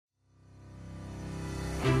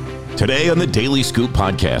Today on the Daily Scoop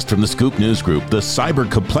podcast from the Scoop News Group, the cyber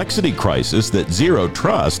complexity crisis that Zero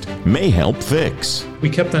Trust may help fix. We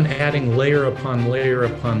kept on adding layer upon layer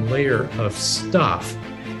upon layer of stuff,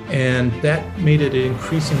 and that made it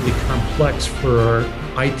increasingly complex for our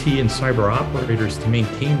IT and cyber operators to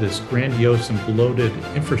maintain this grandiose and bloated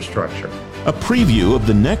infrastructure. A preview of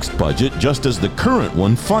the next budget just as the current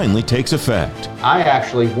one finally takes effect. I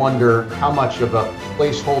actually wonder how much of a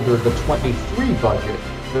placeholder the 23 budget,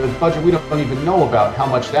 the budget we don't even know about, how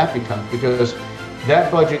much that becomes, because that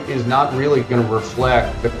budget is not really going to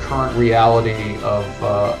reflect the current reality of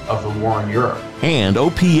the war in Europe. And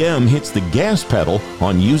OPM hits the gas pedal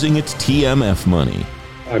on using its TMF money.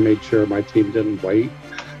 I made sure my team didn't wait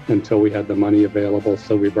until we had the money available,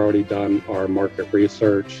 so we've already done our market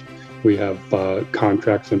research. We have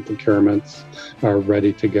contracts and procurements are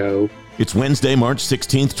ready to go. It's Wednesday, March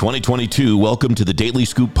 16th, 2022. Welcome to the Daily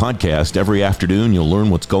Scoop podcast. Every afternoon, you'll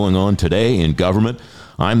learn what's going on today in government.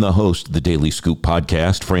 I'm the host of the Daily Scoop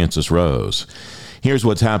podcast, Francis Rose. Here's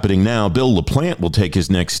what's happening now. Bill LaPlante will take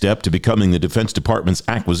his next step to becoming the Defense Department's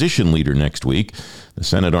acquisition leader next week. The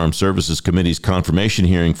Senate Armed Services Committee's confirmation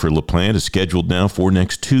hearing for LaPlante is scheduled now for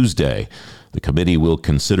next Tuesday. The committee will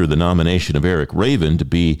consider the nomination of Eric Raven to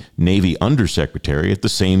be Navy Undersecretary at the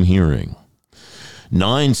same hearing.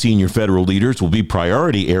 9 senior federal leaders will be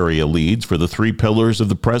priority area leads for the 3 pillars of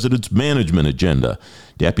the president's management agenda.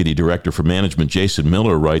 Deputy Director for Management Jason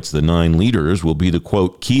Miller writes the 9 leaders will be the,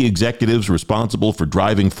 quote, key executives responsible for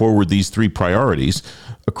driving forward these 3 priorities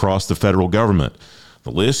across the federal government.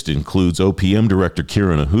 The list includes OPM Director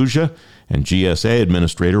Kiran Ahuja and GSA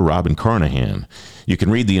Administrator Robin Carnahan. You can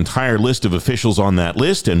read the entire list of officials on that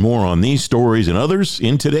list and more on these stories and others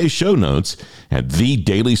in today's show notes at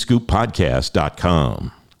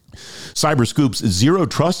thedailyscooppodcast.com. CyberScoop's Zero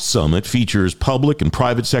Trust Summit features public and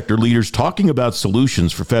private sector leaders talking about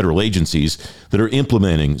solutions for federal agencies that are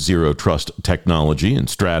implementing zero trust technology and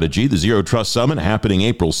strategy. The Zero Trust Summit happening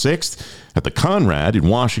April 6th at the Conrad in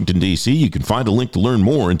Washington, D.C. You can find a link to learn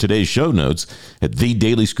more in today's show notes at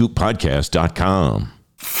thedailyscooppodcast.com.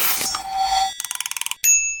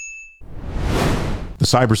 The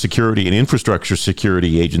Cybersecurity and Infrastructure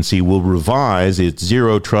Security Agency will revise its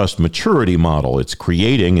Zero Trust maturity model. It's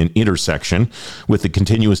creating an intersection with the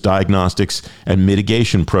Continuous Diagnostics and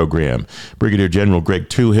Mitigation Program. Brigadier General Greg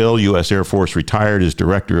Toohill, U.S. Air Force retired, is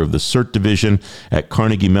director of the CERT Division at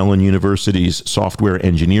Carnegie Mellon University's Software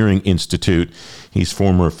Engineering Institute. He's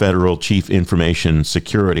former Federal Chief Information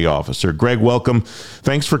Security Officer. Greg, welcome.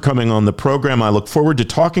 Thanks for coming on the program. I look forward to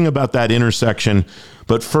talking about that intersection.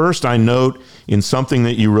 But first, I note in something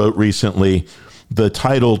that you wrote recently, the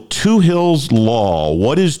title Toohill's Law.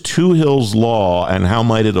 What is Toohill's Law and how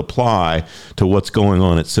might it apply to what's going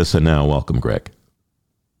on at CISA now? Welcome, Greg.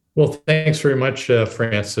 Well, thanks very much,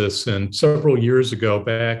 Francis. And several years ago,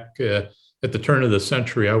 back at the turn of the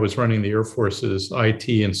century, I was running the Air Force's IT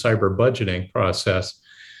and cyber budgeting process,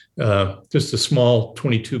 just a small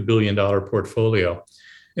 $22 billion portfolio.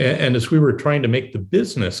 And as we were trying to make the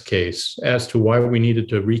business case as to why we needed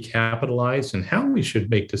to recapitalize and how we should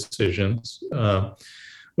make decisions,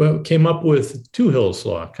 came up with Toohill's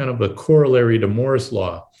Law, kind of a corollary to Moore's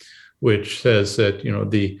Law, which says that,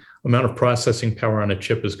 the amount of processing power on a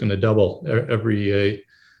chip is going to double every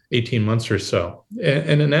 18 months or so.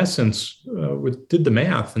 And in essence, we did the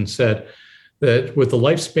math and said that with the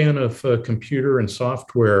lifespan of computer and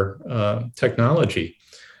software technology,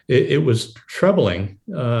 it was troubling.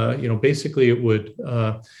 Basically it would,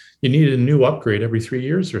 you needed a new upgrade every 3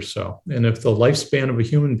 years or so. And if the lifespan of a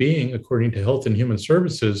human being, according to Health and Human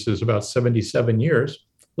Services, is about 77 years,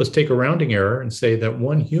 let's take a rounding error and say that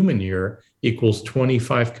 1 human year equals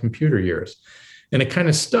 25 computer years. And it kind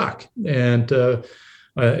of stuck. And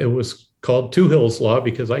it was called Toohill's Law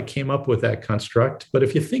because I came up with that construct. But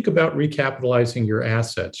if you think about recapitalizing your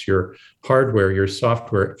assets, your hardware, your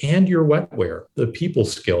software, and your wetware, the people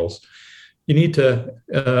skills, you need to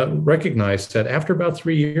recognize that after about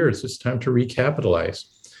 3 years, it's time to recapitalize.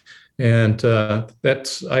 And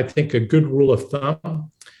that's, I think, a good rule of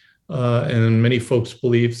thumb. And many folks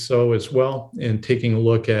believe so as well in taking a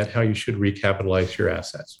look at how you should recapitalize your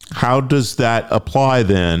assets. How does that apply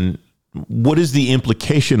then? What is the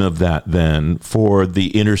implication of that then for the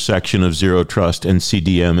intersection of Zero Trust and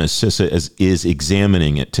CDM as CISA is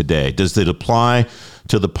examining it today? Does it apply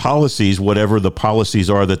to the policies, whatever the policies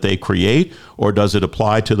are that they create, or does it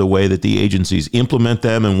apply to the way that the agencies implement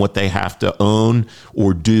them and what they have to own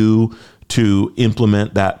or do to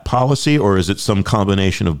implement that policy, or is it some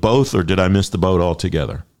combination of both, or did I miss the boat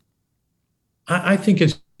altogether? I think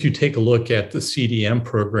as you take a look at the CDM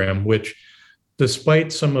program, which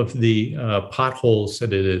despite some of the potholes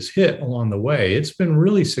that it has hit along the way, it's been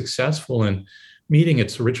really successful in meeting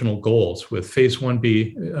its original goals, with phase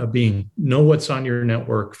 1B being know what's on your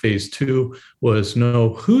network. Phase 2 was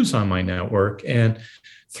know who's on my network. And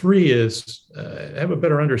 3 is have a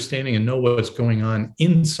better understanding and know what's going on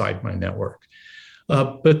inside my network.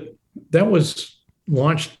 But that was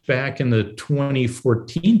launched back in the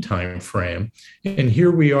 2014 timeframe. And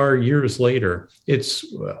here we are years later. It's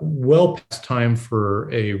well past time for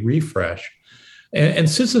a refresh. And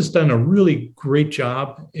CISA has done a really great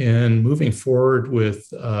job in moving forward with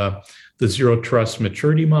the Zero Trust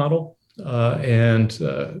maturity model and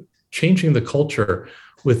changing the culture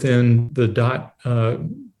within the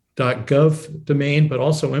 .gov domain, but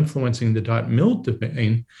also influencing the .mil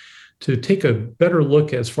domain to take a better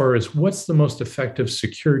look as far as what's the most effective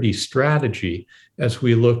security strategy as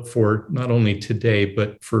we look for not only today,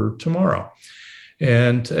 but for tomorrow.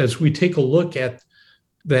 And as we take a look at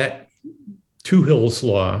that Two Hills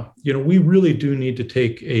law, we really do need to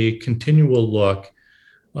take a continual look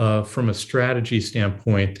from a strategy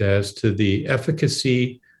standpoint as to the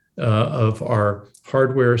efficacy of our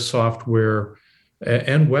hardware, software,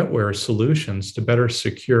 and wetware solutions to better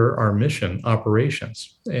secure our mission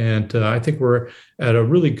operations. And I think we're at a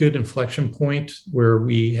really good inflection point where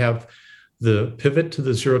we have the pivot to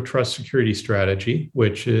the Zero Trust security strategy,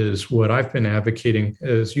 which is what I've been advocating,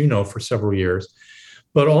 as you know, for several years.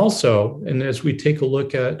 But also, and as we take a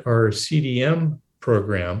look at our CDM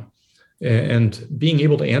program and being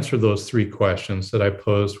able to answer those 3 questions that I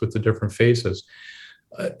posed with the different phases,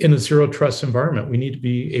 in a Zero Trust environment, we need to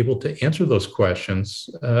be able to answer those questions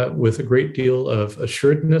with a great deal of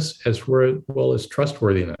assuredness as well as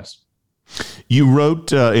trustworthiness. You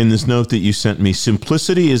wrote in this note that you sent me,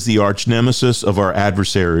 simplicity is the arch nemesis of our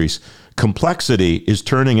adversaries. Complexity is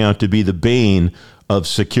turning out to be the bane of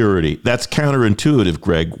security. That's counterintuitive,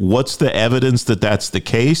 Greg. What's the evidence that that's the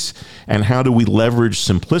case? And how do we leverage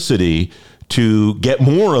simplicity to get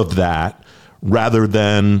more of that rather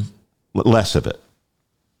than less of it?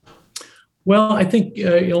 Well, I think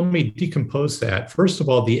let me decompose that. First of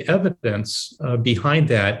all, the evidence behind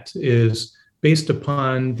that is based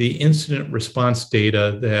upon the incident response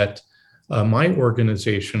data that my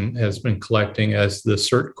organization has been collecting as the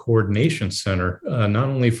CERT Coordination Center, not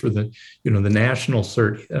only for the national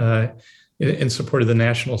CERT in support of the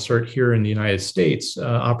national CERT here in the United States,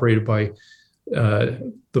 operated by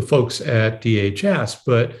the folks at DHS,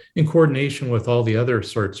 but in coordination with all the other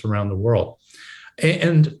CERTs around the world.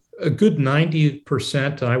 And a good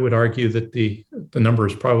 90%, I would argue that the number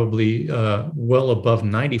is probably well above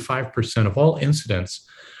 95% of all incidents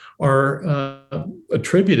are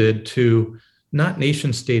attributed to not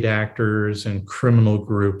nation state actors and criminal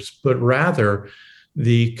groups, but rather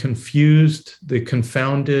the confused, the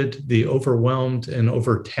confounded, the overwhelmed and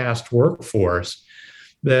overtasked workforce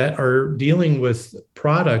that are dealing with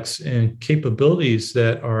products and capabilities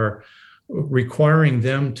that are requiring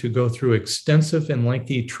them to go through extensive and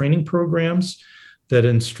lengthy training programs, that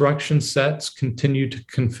instruction sets continue to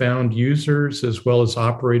confound users as well as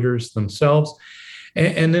operators themselves.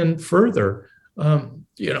 And then further,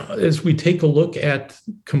 as we take a look at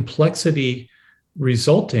complexity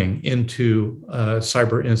resulting into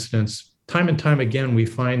cyber incidents, time and time again, we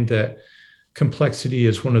find that complexity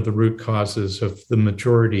is one of the root causes of the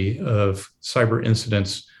majority of cyber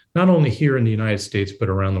incidents, not only here in the United States, but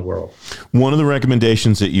around the world. One of the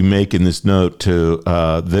recommendations that you make in this note to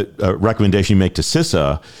the recommendation you make to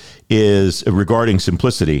CISA is regarding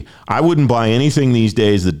simplicity. I wouldn't buy anything these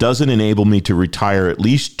days that doesn't enable me to retire at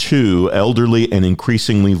least 2 elderly and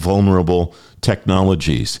increasingly vulnerable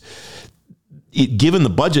technologies. Given the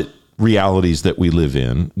budget realities that we live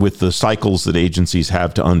in, with the cycles that agencies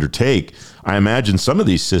have to undertake, I imagine some of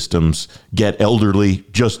these systems get elderly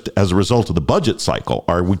just as a result of the budget cycle.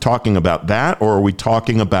 Are we talking about that, or are we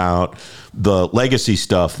talking about the legacy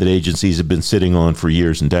stuff that agencies have been sitting on for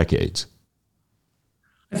years and decades?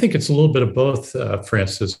 I think it's a little bit of both,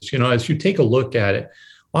 Francis. As you take a look at it,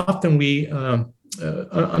 often we,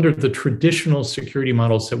 under the traditional security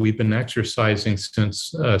models that we've been exercising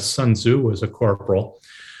since Sun Tzu was a corporal,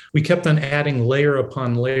 we kept on adding layer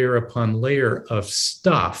upon layer upon layer of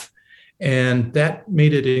stuff. And that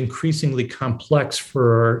made it increasingly complex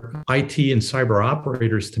for our IT and cyber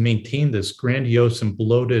operators to maintain this grandiose and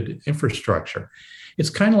bloated infrastructure. It's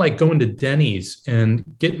kind of like going to Denny's and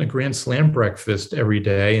getting a Grand Slam breakfast every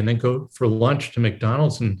day and then go for lunch to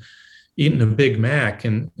McDonald's and eating a Big Mac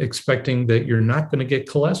and expecting that you're not going to get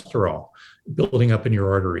cholesterol building up in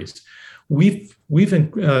your arteries. We've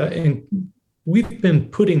we've been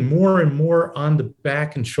putting more and more on the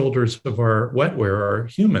back and shoulders of our wetware, our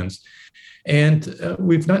humans, and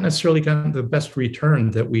we've not necessarily gotten the best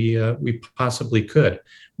return that we possibly could.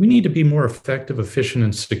 We need to be more effective, efficient,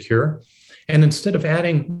 and secure. And instead of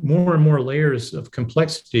adding more and more layers of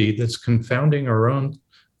complexity that's confounding our own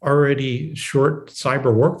already short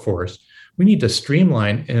cyber workforce, we need to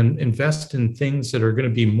streamline and invest in things that are going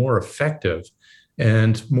to be more effective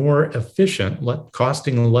and more efficient,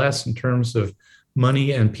 costing less in terms of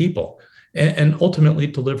money and people, and ultimately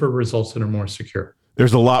deliver results that are more secure.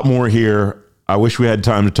 There's a lot more here. I wish we had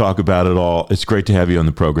time to talk about it all. It's great to have you on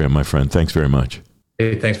the program, my friend. Thanks very much.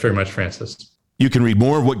 Hey, thanks very much, Francis. You can read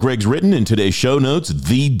more of what Greg's written in today's show notes,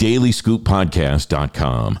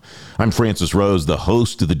 thedailyscooppodcast.com. I'm Francis Rose, the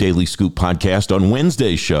host of the Daily Scoop podcast. On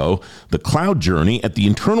Wednesday's show, The Cloud Journey at the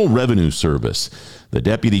Internal Revenue Service. The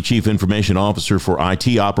Deputy Chief Information Officer for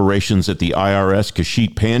IT Operations at the IRS,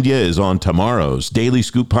 Kashit Pandya, is on tomorrow's Daily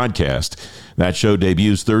Scoop podcast. That show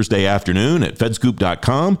debuts Thursday afternoon at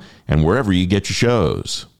fedscoop.com and wherever you get your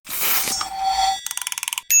shows.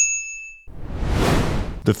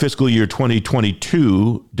 The fiscal year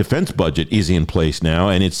 2022 defense budget is in place now,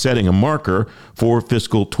 and it's setting a marker for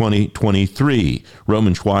fiscal 2023.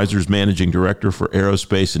 Roman Schweizer's Managing Director for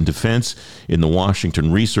Aerospace and Defense in the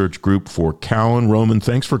Washington Research Group for Cowen. Roman,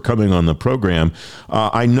 thanks for coming on the program.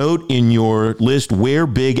 I note in your list where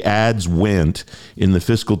big ads went in the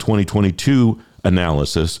fiscal 2022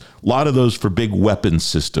 analysis, a lot of those for big weapons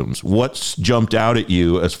systems. What's jumped out at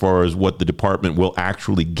you as far as what the department will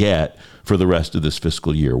actually get for the rest of this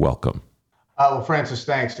fiscal year? Welcome. Well, Francis,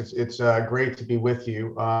 thanks. It's great to be with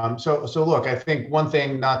you. So look, I think one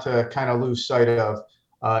thing not to kind of lose sight of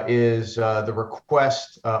is the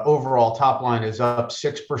request overall top line is up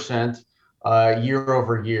 6% year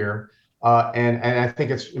over year. And I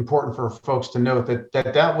think it's important for folks to note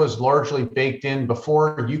that was largely baked in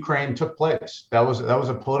before Ukraine took place. That was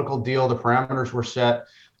a political deal. The parameters were set.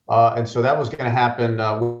 And so that was going to happen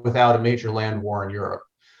without a major land war in Europe.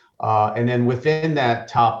 And then within that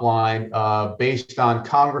top line, based on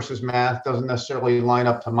Congress's math, doesn't necessarily line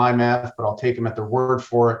up to my math, but I'll take them at their word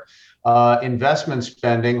for it. Investment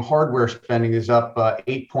spending, hardware spending is up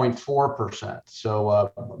 8.4%.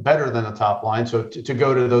 So better than the top line. So to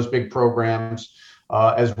go to those big programs,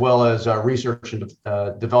 as well as research and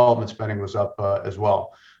development spending was up as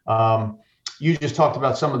well. You just talked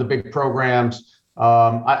about some of the big programs.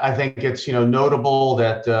 I think it's, notable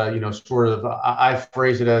that, I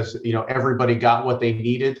phrase it as, everybody got what they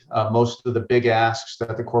needed. Most of the big asks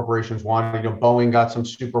that the corporations wanted, Boeing got some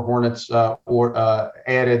Super Hornets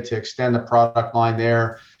added to extend the product line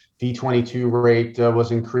there. V-22 rate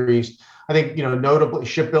was increased. I think, notably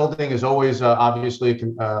shipbuilding is always obviously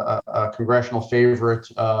a congressional favorite,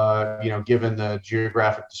 given the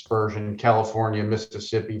geographic dispersion, California,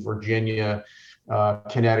 Mississippi, Virginia,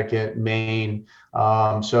 Connecticut, Maine.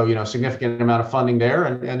 So, significant amount of funding there.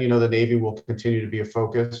 And the Navy will continue to be a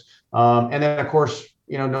focus. And then, of course,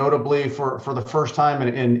 notably for the first time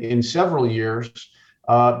in several years,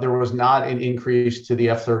 there was not an increase to the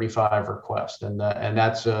F-35 request. And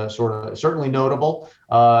that's certainly notable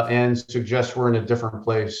and suggests we're in a different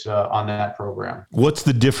place on that program. What's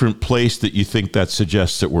the different place that you think that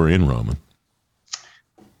suggests that we're in, Roman?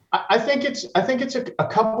 I think it's a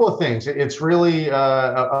couple of things. It's really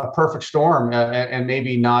a perfect storm and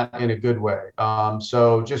maybe not in a good way.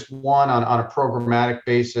 So just one on a programmatic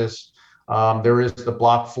basis, there is the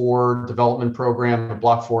Block 4 development program, the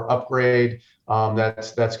Block 4 upgrade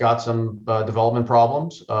that's got some development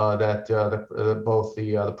problems that both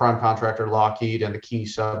the prime contractor Lockheed and the key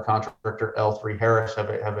subcontractor L3 Harris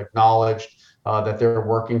have acknowledged that they're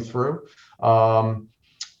working through.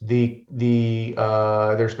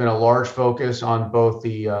 There's been a large focus on both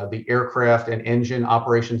the aircraft and engine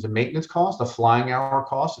operations and maintenance costs, the flying hour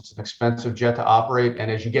costs. It's an expensive jet to operate, and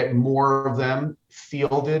as you get more of them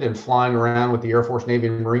fielded and flying around with the Air Force, Navy,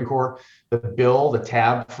 and Marine Corps, the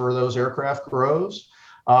tab for those aircraft grows.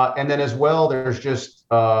 And then as well, there's just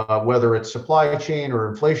whether it's supply chain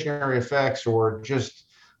or inflationary effects or just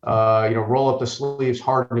roll up the sleeves,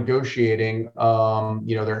 hard negotiating.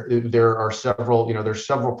 There are several, there's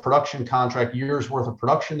several production contract years worth of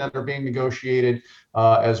production that are being negotiated,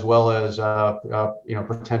 as well as,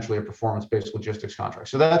 potentially a performance-based logistics contract.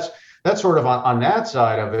 So that's sort of on that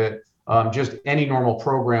side of it. Just any normal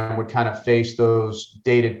program would kind of face those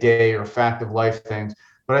day-to-day or fact of life things.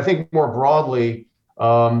 But I think more broadly,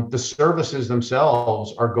 the services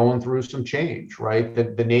themselves are going through some change, right?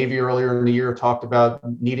 The Navy earlier in the year talked about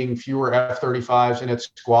needing fewer F-35s in its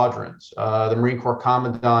squadrons. The Marine Corps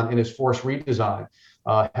Commandant in his force redesign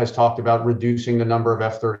has talked about reducing the number of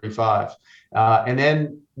F-35s. And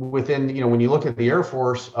then within, when you look at the Air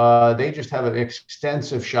Force, they just have an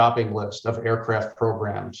extensive shopping list of aircraft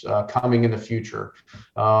programs coming in the future,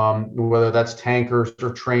 whether that's tankers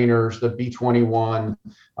or trainers, the B-21,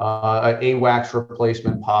 AWACS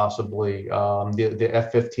replacement possibly, the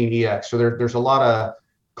F-15EX. So there's a lot of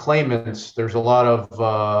claimants, there's a lot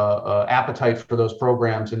of appetite for those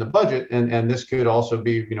programs in the budget, and this could also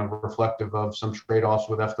be, reflective of some trade-offs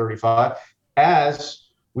with F-35 as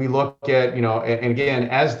we look at, and again,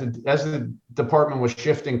 as the department was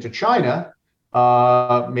shifting to China,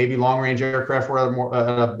 maybe long-range aircraft were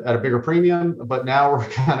at a bigger premium, but now we're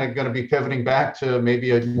kind of going to be pivoting back to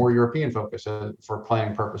maybe a more European focus for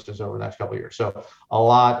planning purposes over the next couple of years. So a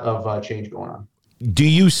lot of change going on. Do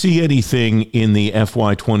you see anything in the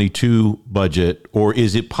FY22 budget, or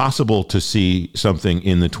is it possible to see something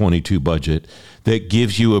in the 22 budget that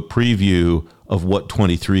gives you a preview of what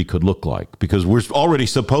 23 could look like? Because we're already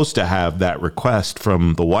supposed to have that request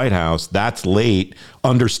from the White House. That's late,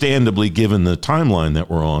 understandably, given the timeline that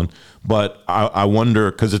we're on. But I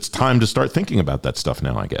wonder, because it's time to start thinking about that stuff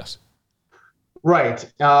now, I guess. Right.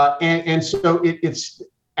 And so it's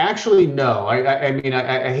actually, no. I mean,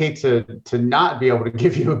 I hate to not be able to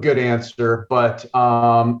give you a good answer, but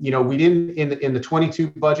we didn't in the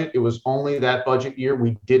 22 budget. It was only that budget year.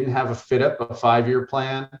 We didn't have a FYDP, a 5-year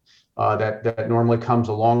plan that normally comes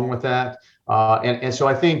along with that. And so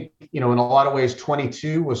I think, in a lot of ways,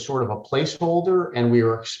 22 was sort of a placeholder, and we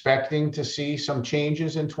were expecting to see some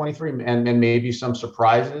changes in 23 and maybe some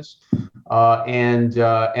surprises. And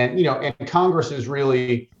Congress is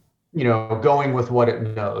really, going with what it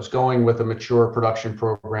knows, going with the mature production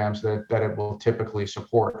programs that it will typically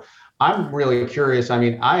support. I'm really curious. I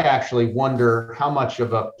mean, I actually wonder how much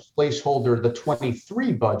of a placeholder the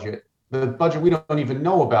 23 budget, the budget we don't even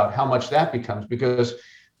know about, how much that becomes, because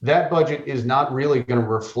that budget is not really going to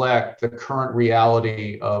reflect the current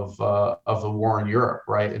reality of the war in Europe,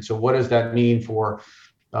 right? And so what does that mean for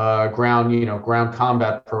ground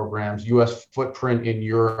combat programs, U.S. footprint in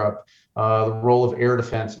Europe, the role of air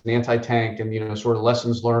defense and anti-tank, and sort of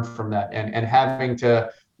lessons learned from that, and having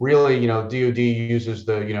to really, DoD uses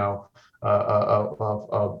the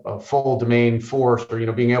a full domain force,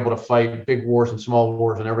 or being able to fight big wars and small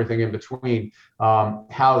wars and everything in between.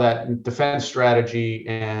 How that defense strategy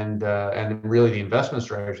and really the investment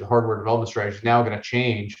strategy, the hardware development strategy, is now going to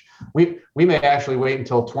change. We may actually wait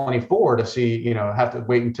until 24 to see, have to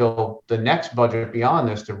wait until the next budget beyond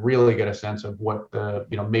this to really get a sense of what the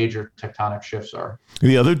major tectonic shifts are.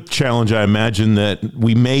 The other challenge I imagine that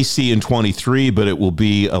we may see in 23, but it will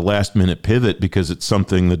be a last minute pivot because it's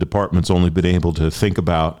something the department's only been able to think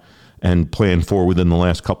about and plan for within the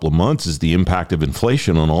last couple of months, is the impact of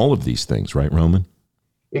inflation on all of these things, right, Roman?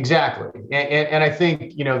 Exactly. And I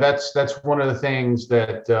think, that's one of the things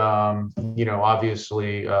that,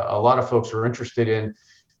 obviously a lot of folks are interested in.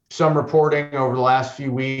 Some reporting over the last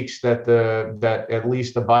few weeks that at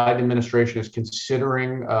least the Biden administration is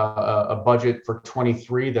considering a budget for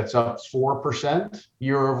 23 that's up 4%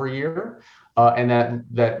 year over year. And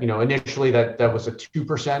that initially that was a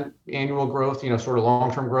 2% annual growth, sort of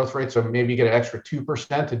long-term growth rate. So maybe you get an extra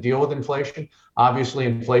 2% to deal with inflation. Obviously,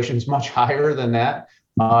 inflation is much higher than that.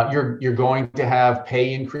 You're going to have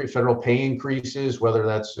federal pay increases, whether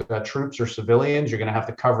that's troops or civilians. You're going to have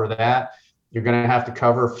to cover that. You're going to have to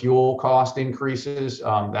cover fuel cost increases.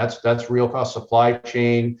 That's real cost, supply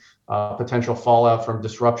chain, potential fallout from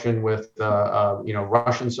disruption with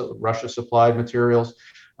Russia supplied materials.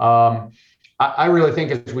 I really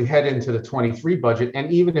think as we head into the 23 budget,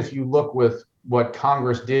 and even if you look with what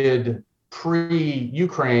Congress did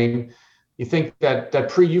pre-Ukraine, you think that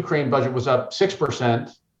pre-Ukraine budget was up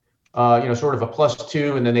 6%, sort of a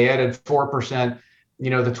 +2, and then they added 4%.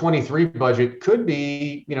 The 23 budget could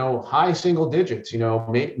be, high single digits,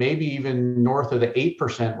 maybe even north of the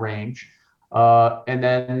 8% range. And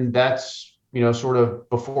then that's, sort of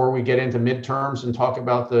before we get into midterms and talk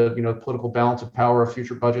about the, political balance of power of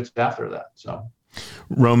future budgets after that. So,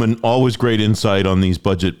 Roman, always great insight on these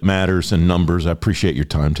budget matters and numbers. I appreciate your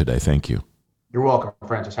time today. Thank you. You're welcome,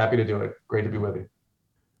 Francis. Happy to do it. Great to be with you.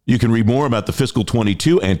 You can read more about the fiscal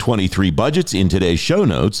 22 and 23 budgets in today's show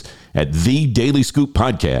notes at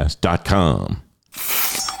thedailyscooppodcast.com.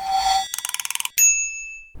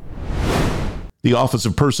 The Office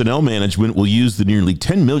of Personnel Management will use the nearly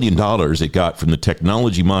 $10 million it got from the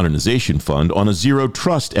Technology Modernization Fund on a zero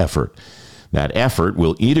trust effort. That effort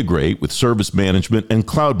will integrate with service management and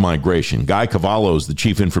cloud migration. Guy Cavallo is the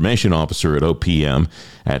Chief Information Officer at OPM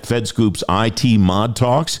at FedScoop's IT Mod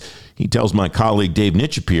Talks. He tells my colleague Dave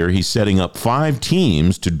Nichapir he's setting up 5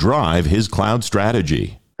 teams to drive his cloud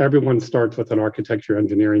strategy. Everyone starts with an architecture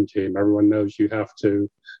engineering team. Everyone knows you have to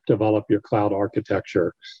develop your cloud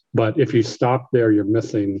architecture. But if you stop there, you're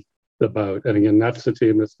missing the boat. And again, that's the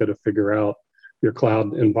team that's going to figure out your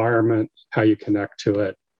cloud environment, how you connect to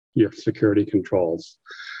it, your security controls.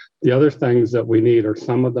 The other things that we need are,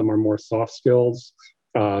 some of them are more soft skills.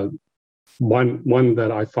 One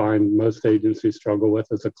that I find most agencies struggle with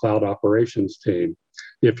is a cloud operations team.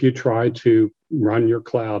 If you try to run your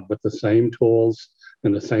cloud with the same tools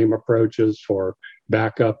and the same approaches for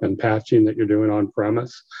backup and patching that you're doing on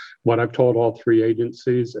premise, what I've told all 3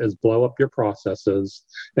 agencies is blow up your processes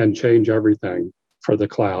and change everything for the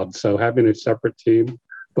cloud. So having a separate team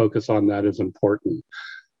focus on that is important.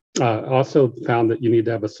 Also found that you need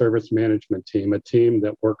to have a service management team, a team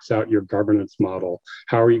that works out your governance model.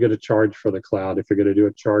 How are you going to charge for the cloud if you're going to do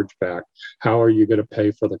a chargeback? How are you going to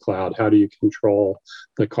pay for the cloud? How do you control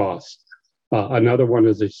the cost? Another one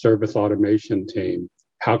is a service automation team.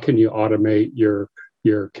 How can you automate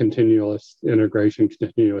your continuous integration,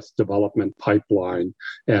 continuous development pipeline,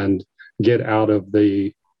 and get out of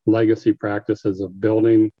the legacy practices of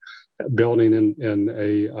building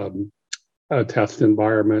in a test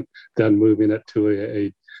environment, then moving it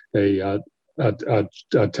to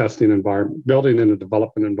a testing environment, building in a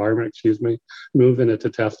development environment, moving it to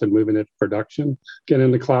test and moving it to production. Again,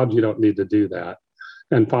 in the cloud, you don't need to do that.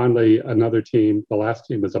 And finally, another team, the last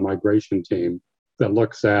team is a migration team that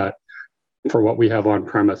looks at, for what we have on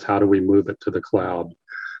premise, how do we move it to the cloud?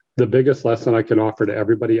 The biggest lesson I can offer to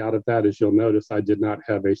everybody out of that is, you'll notice I did not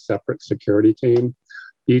have a separate security team.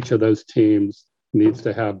 Each of those teams needs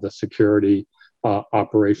to have the security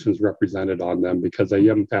operations represented on them, because they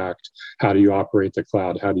impact how do you operate the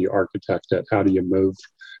cloud, how do you architect it, how do you move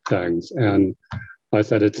things. And I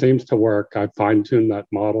said, it seems to work. I fine-tuned that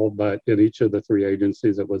model, but in each of the 3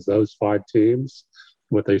 agencies, it was those 5 teams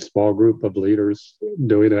with a small group of leaders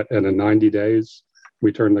doing it. And in 90 days,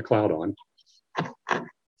 we turned the cloud on.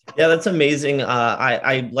 Yeah, that's amazing.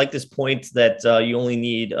 I like this point that you only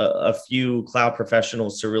need a few cloud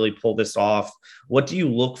professionals to really pull this off. What do you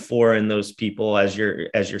look for in those people as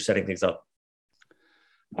you're setting things up?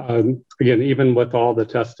 Again, even with all the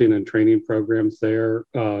testing and training programs there,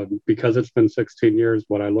 because it's been 16 years,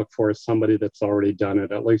 what I look for is somebody that's already done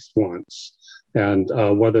it at least once. And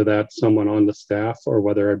whether that's someone on the staff or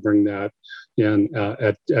whether I bring that in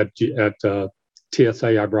at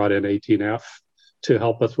TSA, I brought in 18F to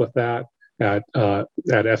help us with that. At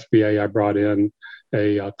SBA, I brought in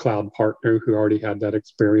a cloud partner who already had that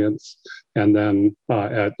experience. And then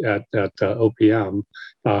at OPM,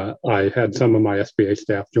 I had some of my SBA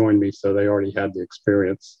staff join me, so they already had the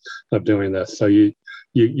experience of doing this. So you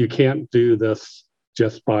can't do this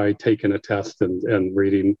just by taking a test and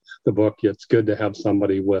reading the book. It's good to have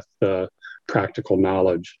somebody with practical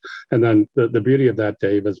knowledge. And then the beauty of that,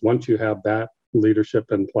 Dave, is once you have that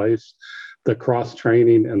leadership in place, the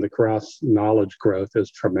cross-training and the cross-knowledge growth is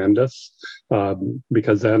tremendous,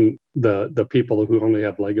 because then the people who only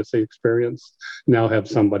have legacy experience now have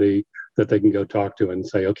somebody that they can go talk to and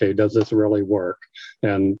say, okay, does this really work?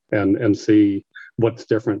 And see what's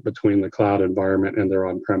different between the cloud environment and their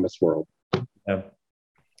on-premise world. Yeah.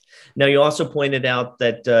 Now, you also pointed out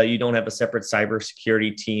that you don't have a separate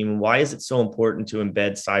cybersecurity team. Why is it so important to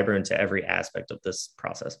embed cyber into every aspect of this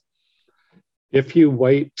process? If you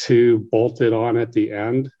wait to bolt it on at the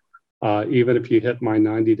end, even if you hit my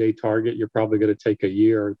 90-day target, you're probably going to take a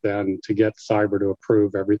year then to get cyber to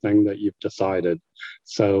approve everything that you've decided.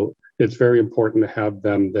 So it's very important to have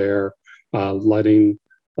them there, letting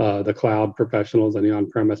the cloud professionals and the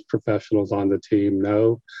on-premise professionals on the team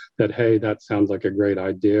know that, hey, that sounds like a great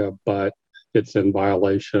idea, but it's in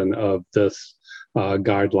violation of this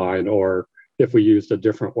guideline, or if we used a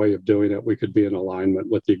different way of doing it, we could be in alignment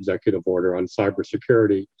with the executive order on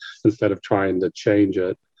cybersecurity instead of trying to change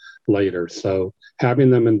it later. So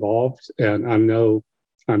having them involved, and I know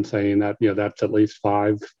I'm saying that, that's at least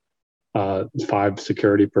five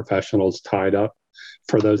security professionals tied up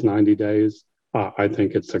for those 90 days. I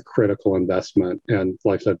think it's a critical investment. And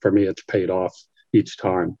like I said, for me, it's paid off each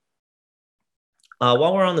time.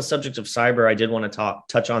 While we're on the subject of cyber, I did want to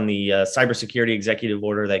touch on the cybersecurity executive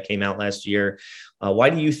order that came out last year.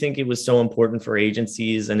 Why do you think it was so important for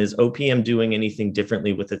agencies? And is OPM doing anything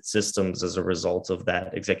differently with its systems as a result of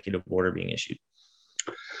that executive order being issued?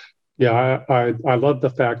 Yeah, I love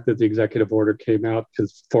the fact that the executive order came out,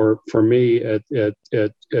 because for me,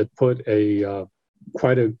 it put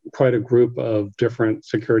quite a group of different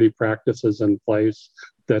security practices in place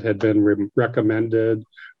that had been recommended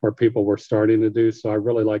or people were starting to do. So I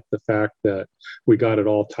really like the fact that we got it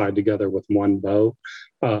all tied together with one bow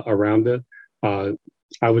around it.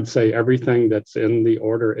 I would say everything that's in the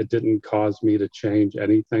order, it didn't cause me to change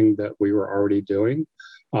anything that we were already doing.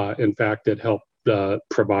 In fact, it helped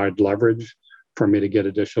provide leverage for me to get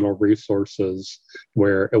additional resources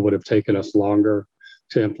where it would have taken us longer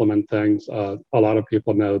to implement things. A lot of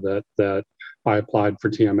people know that I applied for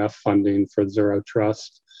TMF funding for Zero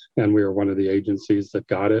Trust, and we were one of the agencies that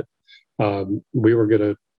got it. We were going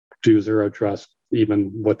to do Zero Trust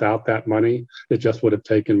even without that money. It just would have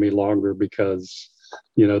taken me longer because,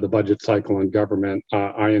 the budget cycle in government,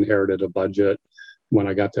 I inherited a budget when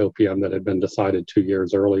I got to OPM that had been decided 2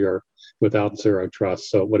 years earlier without Zero Trust,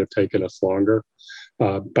 so it would have taken us longer.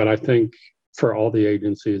 But I think for all the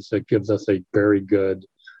agencies, it gives us a very good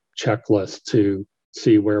checklist to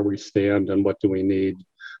see where we stand and what do we need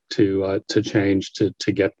to change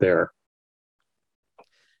to get there.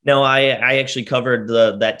 No, I actually covered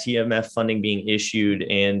that TMF funding being issued,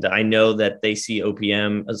 and I know that they see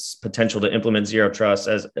OPM as potential to implement Zero Trust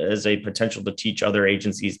as a potential to teach other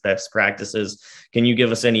agencies best practices. Can you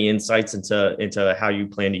give us any insights into how you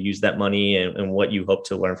plan to use that money and what you hope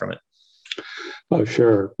to learn from it? Oh,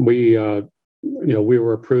 sure. We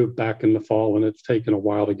were approved back in the fall, and it's taken a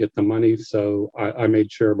while to get the money. So I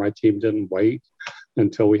made sure my team didn't wait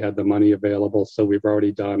until we had the money available. So we've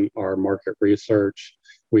already done our market research.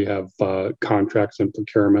 We have contracts and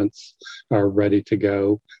procurements are ready to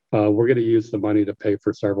go. We're going to use the money to pay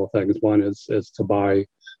for several things. One is to buy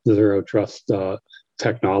Zero Trust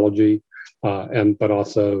technology, but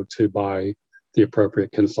also to buy the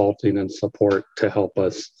appropriate consulting and support to help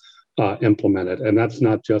us implement it. And that's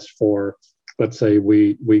not just for, let's say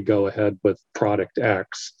we go ahead with product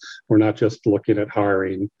X. We're not just looking at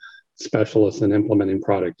hiring specialists and implementing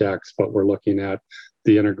product X, but we're looking at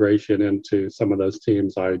the integration into some of those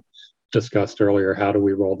teams I discussed earlier. How do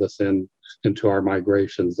we roll this into our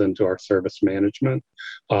migrations, into our service management,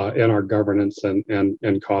 and our governance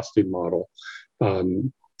and costing model? To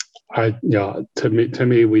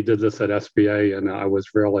me, we did this at SBA, and I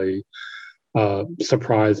was really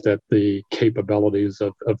surprised at the capabilities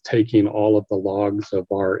of taking all of the logs of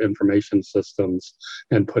our information systems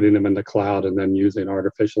and putting them in the cloud, and then using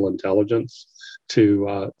artificial intelligence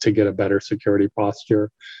to get a better security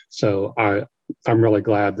posture. So I'm really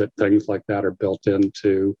glad that things like that are built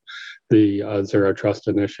into the Zero Trust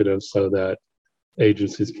initiative so that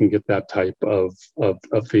agencies can get that type of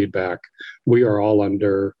feedback. We are all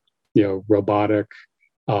under robotic,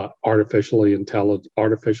 artificial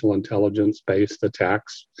intelligence-based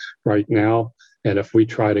attacks right now. And if we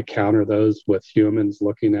try to counter those with humans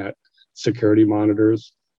looking at security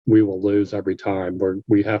monitors, we will lose every time.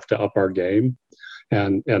 We have to up our game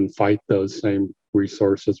and fight those same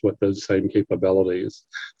resources with those same capabilities.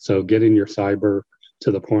 So getting your cyber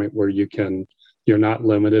to the point where you're not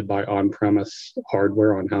limited by on-premise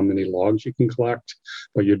hardware on how many logs you can collect,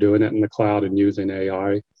 but you're doing it in the cloud and using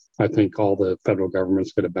AI. I think all the federal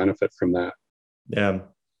government's going to benefit from that. Yeah.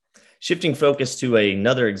 Shifting focus to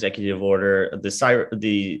another executive order,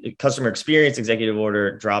 the customer experience executive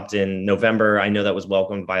order dropped in November. I know that was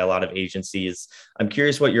welcomed by a lot of agencies. I'm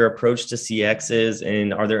curious what your approach to CX is,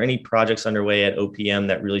 and are there any projects underway at OPM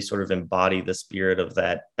that really sort of embody the spirit of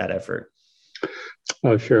that effort?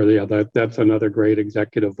 Oh, sure. Yeah, that's another great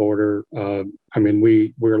executive order.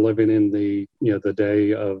 We're living in the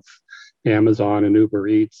day of Amazon and Uber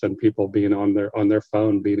Eats and people being on their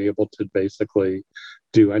phone, being able to basically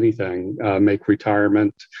do anything, make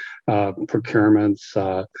retirement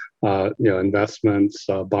procurements, investments,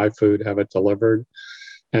 buy food, have it delivered.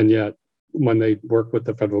 And yet, when they work with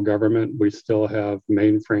the federal government, we still have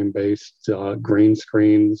mainframe-based green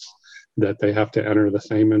screens that they have to enter the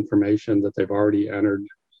same information that they've already entered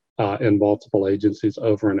in multiple agencies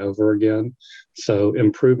over and over again. So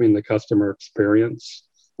improving the customer experience,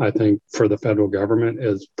 I think, for the federal government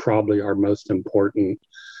is probably our most important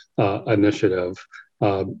initiative.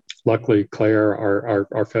 Luckily, Claire,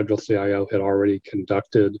 our federal CIO, had already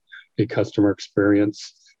conducted a customer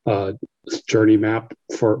experience journey map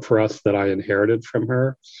for us that I inherited from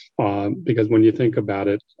her. Because when you think about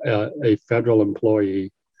it, a federal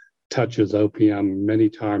employee touches OPM many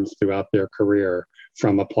times throughout their career,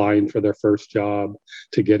 from applying for their first job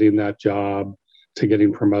to getting that job, to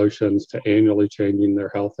getting promotions, to annually changing their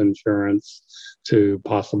health insurance, to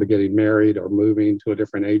possibly getting married or moving to a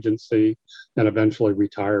different agency, and eventually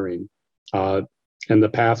retiring. In the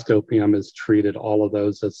past, OPM has treated all of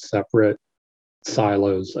those as separate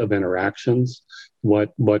silos of interactions.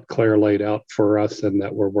 What Claire laid out for us and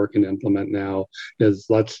that we're working to implement now is,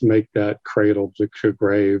 let's make that cradle to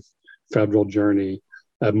grave federal journey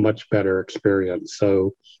a much better experience.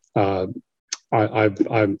 So I've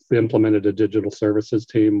implemented a digital services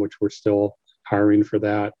team, which we're still hiring for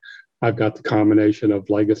that. I've got the combination of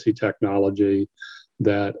legacy technology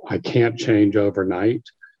that I can't change overnight.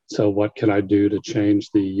 So what can I do to change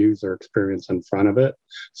the user experience in front of it?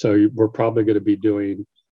 So we're probably going to be doing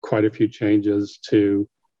quite a few changes to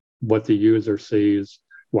what the user sees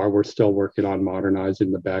while we're still working on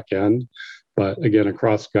modernizing the back end. But again,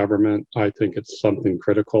 across government, I think it's something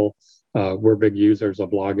critical. We're big users of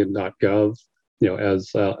login.gov,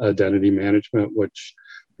 as identity management, which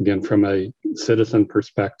again, from a citizen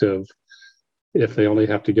perspective, if they only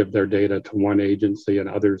have to give their data to one agency and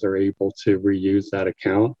others are able to reuse that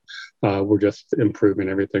account, we're just improving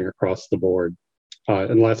everything across the board.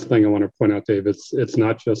 And last thing I want to point out, Dave, it's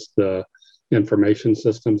not just the information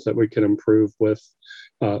systems that we can improve with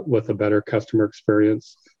a better customer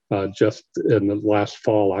experience. Just in the last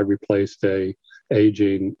fall, I replaced a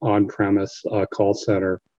aging on-premise call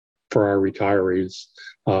center for our retirees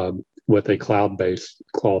with a cloud-based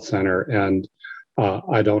call center. And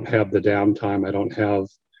I don't have the downtime. I don't have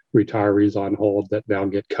retirees on hold that now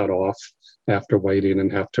get cut off after waiting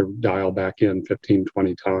and have to dial back in 15,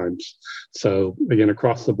 20 times. So again,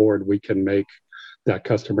 across the board, we can make that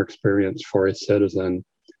customer experience for a citizen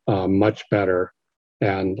much better.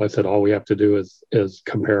 And like I said, all we have to do is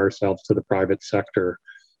compare ourselves to the private sector.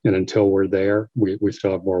 And until we're there, we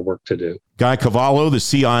still have more work to do. Guy Cavallo, the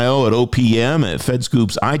CIO at OPM at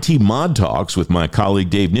FedScoop's IT Mod Talks with my colleague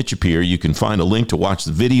Dave Nichapir. You can find a link to watch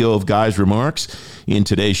the video of Guy's remarks in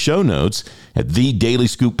today's show notes at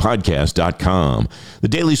thedailyscooppodcast.com. The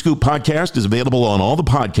Daily Scoop Podcast is available on all the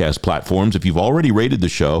podcast platforms. If you've already rated the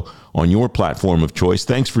show on your platform of choice,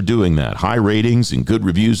 thanks for doing that. High ratings and good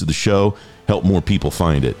reviews of the show help more people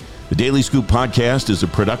find it. The Daily Scoop Podcast is a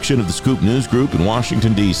production of the Scoop News Group in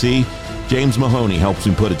Washington, D.C. James Mahoney helps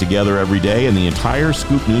me put it together every day, and the entire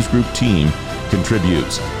Scoop News Group team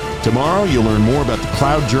contributes. Tomorrow, you'll learn more about the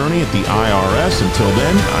cloud journey at the IRS. Until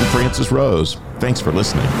then, I'm Francis Rose. Thanks for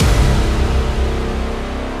listening.